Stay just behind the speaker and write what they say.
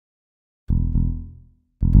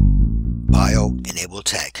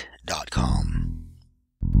Bioenabletech.com,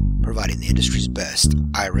 providing the industry's best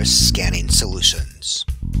iris scanning solutions.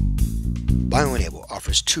 BioEnable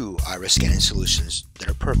offers two iris scanning solutions that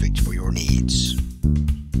are perfect for your needs.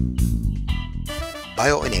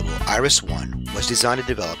 BioEnable Iris 1 was designed and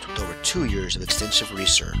developed with over 2 years of extensive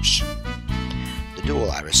research. The dual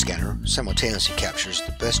iris scanner simultaneously captures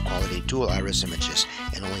the best quality dual iris images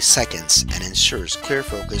in only seconds and ensures clear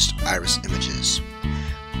focused iris images.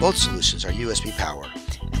 Both solutions are USB powered,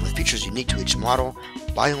 and with features unique to each model,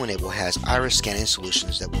 BioEnable has iris scanning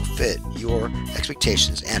solutions that will fit your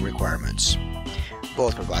expectations and requirements.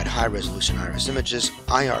 Both provide high-resolution iris images,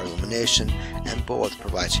 IR illumination, and both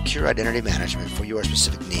provide secure identity management for your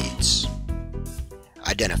specific needs.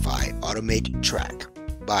 Identify, automate, track.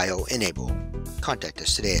 BioEnable. Contact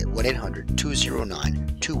us today at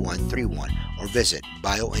 1-800-209-2131 or visit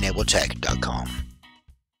bioenabletech.com.